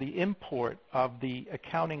 or the import of the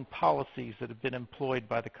accounting policies that have been employed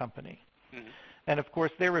by the company. Mm-hmm. And of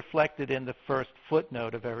course, they're reflected in the first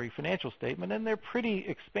footnote of every financial statement, and they're pretty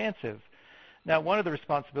expansive. Now, one of the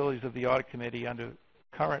responsibilities of the Audit Committee under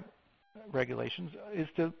current regulations is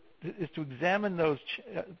to examine those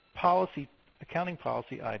accounting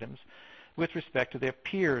policy items with respect to their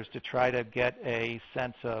peers to try to get a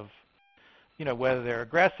sense of, whether they're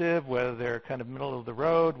aggressive, whether they're kind of middle of the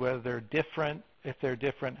road, whether they're different, if they're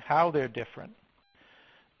different, how they're different.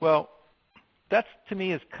 Well, that's, to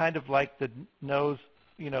me, is kind of like the nose,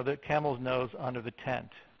 the camel's nose under the tent.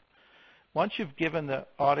 Once you've given the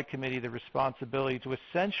Audit Committee the responsibility to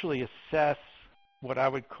essentially assess what I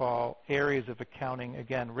would call areas of accounting,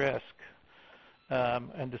 again, risk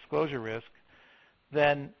and disclosure risk,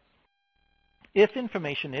 then if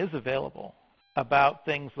information is available about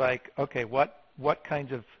things like, okay, what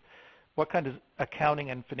kinds of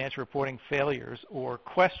accounting and financial reporting failures or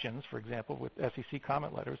questions, for example, with SEC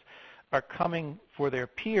comment letters, are coming for their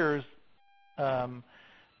peers, and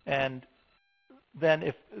then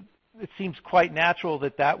if it seems quite natural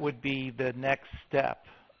that would be the next step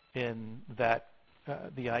in that,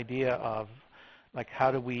 the idea of like how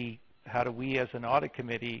do we as an Audit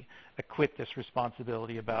Committee acquit this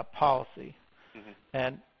responsibility about policy. Mm-hmm.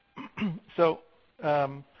 And so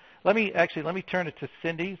let me turn it to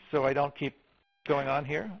Cindy so I don't keep going on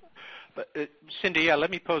here. But Cindy,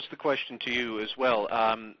 let me pose the question to you as well.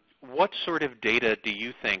 What sort of data do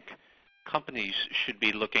you think companies should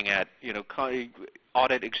be looking at,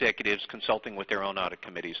 audit executives consulting with their own audit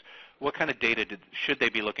committees? What kind of data should they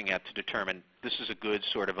be looking at to determine this is a good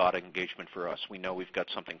sort of audit engagement for us? We know we've got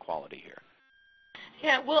something quality here.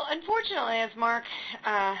 Yeah, well, unfortunately, as Mark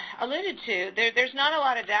alluded to, there's not a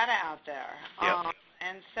lot of data out there. Yep.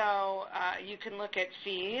 And so you can look at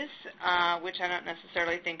fees, which I don't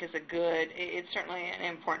necessarily think is it's certainly an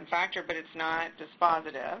important factor, but it's not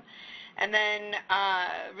dispositive. And then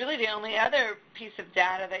really the only other piece of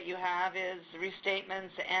data that you have is restatements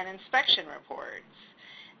and inspection reports.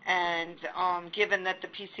 And given that the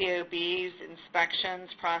PCAOB's inspections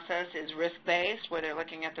process is risk-based, where they're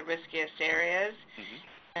looking at the riskiest areas, mm-hmm.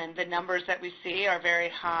 and the numbers that we see are very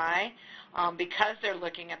high because they're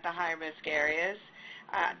looking at the high-risk areas,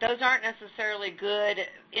 those aren't necessarily good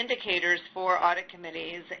indicators for audit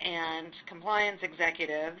committees and compliance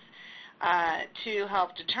executives to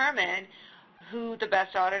help determine who the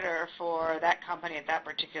best auditor for that company at that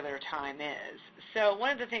particular time is. So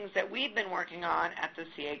one of the things that we've been working on at the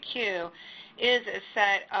CAQ is a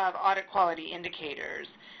set of audit quality indicators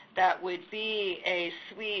that would be a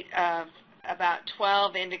suite of about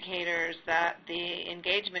 12 indicators that the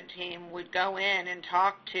engagement team would go in and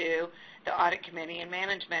talk to the audit committee and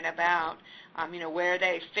management about, where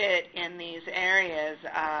they fit in these areas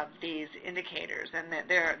of these indicators, and that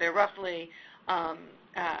they're roughly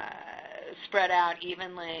spread out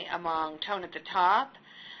evenly among tone at the top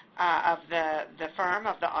of the firm,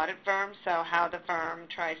 of the audit firm, so how the firm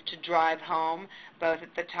tries to drive home both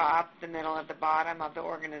at the top, the middle, and the bottom of the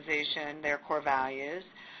organization, their core values.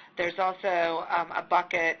 There's also a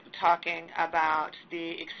bucket talking about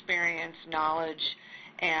the experience, knowledge,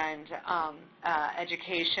 and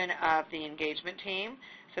education of the engagement team.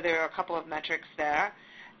 So there are a couple of metrics there.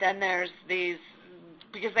 Then there's these,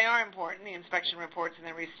 because they are important, the inspection reports and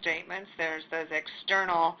the restatements, there's those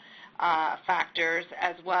external factors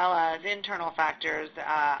as well as internal factors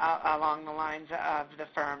along the lines of the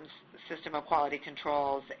firm's system of quality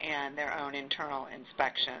controls and their own internal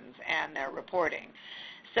inspections and their reporting.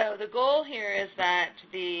 So the goal here is that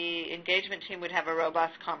the engagement team would have a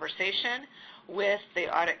robust conversation with the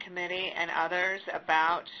audit committee and others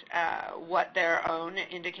about what their own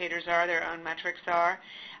indicators are, their own metrics are,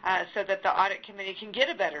 so that the audit committee can get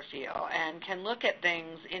a better feel and can look at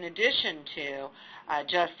things in addition to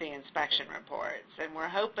just the inspection reports. And we're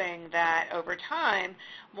hoping that over time,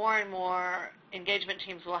 more and more engagement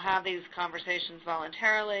teams will have these conversations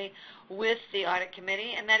voluntarily with the audit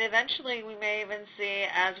committee, and that eventually we may even see,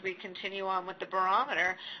 as we continue on with the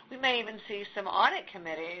barometer, we may even see some audit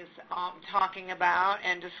committees talking about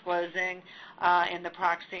and disclosing in the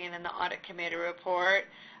proxy and in the audit committee report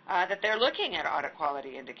that they're looking at audit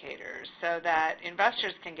quality indicators, so that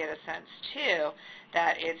investors can get a sense, too,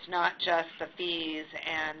 that it's not just the fees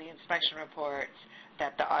and the inspection reports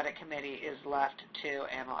that the audit committee is left to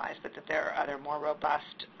analyze, but that there are other more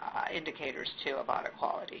robust indicators, too, of audit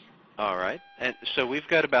quality. All right. And so we've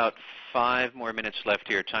got about 5 more minutes left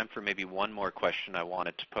here. Time for maybe one more question I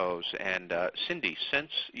wanted to pose. And Cindy, since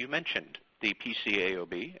you mentioned the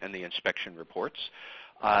PCAOB and the inspection reports.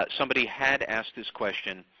 Somebody had asked this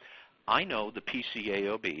question. I know the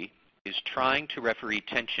PCAOB is trying to referee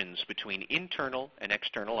tensions between internal and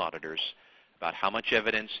external auditors about how much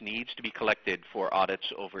evidence needs to be collected for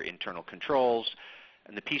audits over internal controls,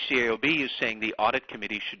 and the PCAOB is saying the Audit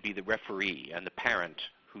Committee should be the referee and the parent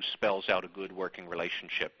who spells out a good working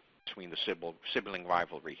relationship between the sibling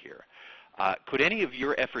rivalry here. Could any of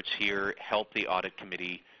your efforts here help the Audit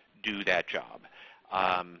Committee do that job?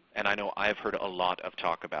 And I know I've heard a lot of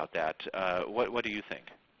talk about that. What do you think?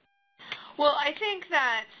 Well, I think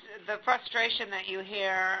that the frustration that you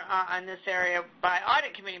hear on this area by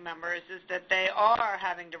Audit Committee members is that they are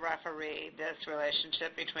having to referee this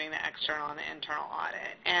relationship between the external and the internal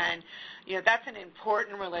audit. And, that's an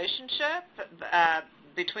important relationship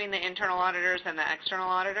between the internal auditors and the external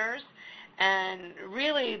auditors. And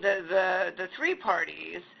really the three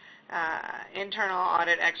parties, internal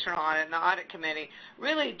audit, external audit, and the Audit Committee,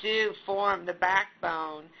 really do form the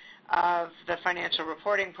backbone of the financial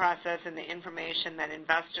reporting process and the information that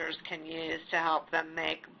investors can use to help them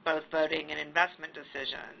make both voting and investment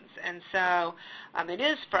decisions. And so it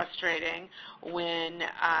is frustrating when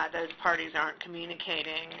those parties aren't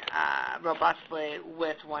communicating robustly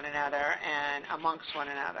with one another and amongst one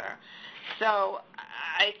another. So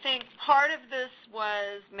I think part of this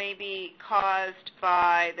was maybe caused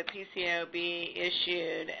by the PCAOB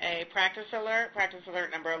issued a practice alert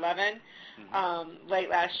number 11, late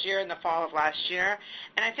last year, in the fall of last year.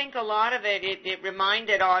 And I think a lot of it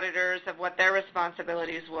reminded auditors of what their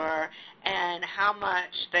responsibilities were and how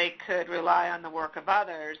much they could rely on the work of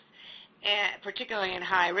others, and particularly in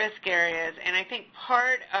high-risk areas. And I think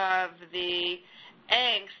part of the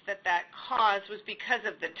angst that caused was because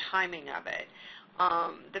of the timing of it.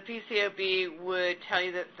 The PCAOB would tell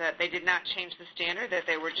you that they did not change the standard, that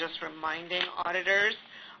they were just reminding auditors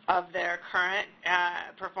of their current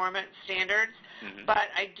performance standards. But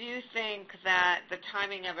I do think that the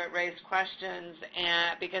timing of it raised questions,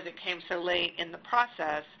 and because it came so late in the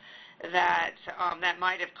process, that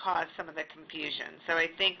might have caused some of the confusion. So I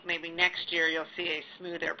think maybe next year you'll see a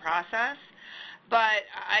smoother process. But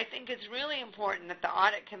I think it's really important that the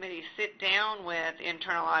Audit Committee sit down with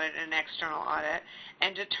internal audit and external audit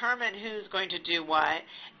and determine who's going to do what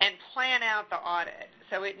and plan out the audit.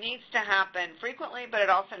 So it needs to happen frequently, but it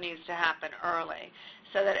also needs to happen early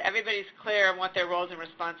so that everybody's clear on what their roles and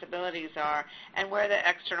responsibilities are and where the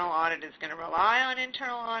external audit is going to rely on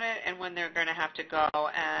internal audit and when they're going to have to go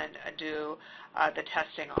and do the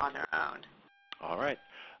testing on their own. All right.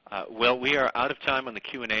 Well, we are out of time on the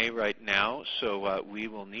Q&A right now, so we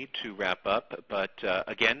will need to wrap up. But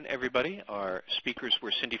again, everybody, our speakers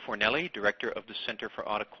were Cindy Fornelli, Director of the Center for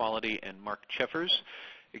Audit Quality, and Mark Cheffers,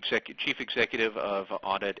 Chief Executive of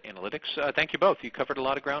Audit Analytics. Thank you both. You covered a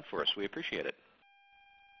lot of ground for us. We appreciate it.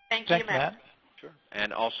 Thank you, Matt. Sure.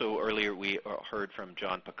 And also earlier we heard from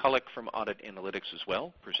John Pikulik from Audit Analytics as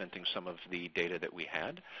well, presenting some of the data that we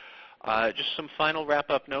had. Just some final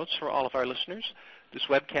wrap-up notes for all of our listeners. This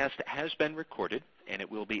webcast has been recorded, and it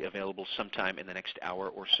will be available sometime in the next hour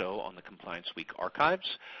or so on the Compliance Week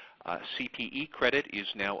archives. CPE credit is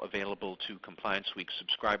now available to Compliance Week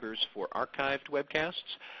subscribers for archived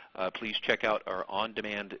webcasts. Please check out our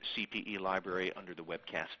on-demand CPE library under the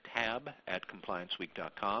Webcast tab at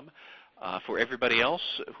complianceweek.com. For everybody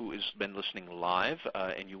else who has been listening live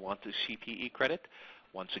and you want the CPE credit,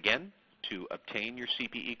 once again, to obtain your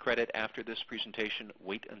CPE credit after this presentation,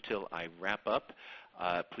 wait until I wrap up.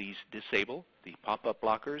 Please disable the pop-up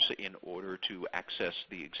blockers in order to access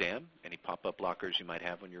the exam, any pop-up blockers you might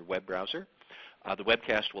have on your web browser. The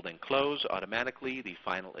webcast will then close automatically. The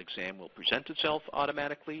final exam will present itself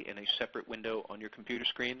automatically in a separate window on your computer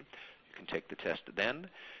screen. You can take the test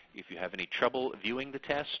then. If you have any trouble viewing the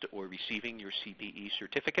test or receiving your CPE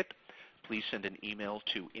certificate, please send an email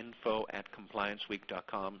to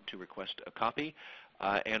info@complianceweek.com to request a copy.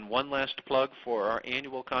 And one last plug for our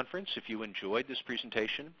annual conference. If you enjoyed this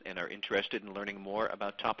presentation and are interested in learning more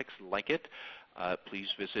about topics like it,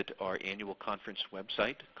 please visit our annual conference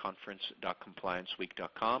website,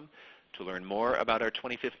 conference.complianceweek.com, to learn more about our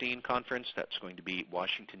 2015 conference. That's going to be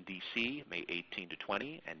Washington, D.C., May 18 to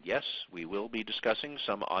 20. And yes, we will be discussing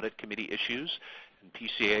some Audit Committee issues and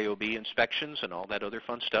PCAOB inspections and all that other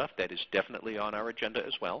fun stuff. That is definitely on our agenda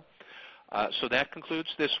as well. So that concludes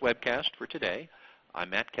this webcast for today. I'm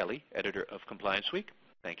Matt Kelly, editor of Compliance Week.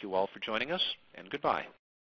 Thank you all for joining us, and goodbye.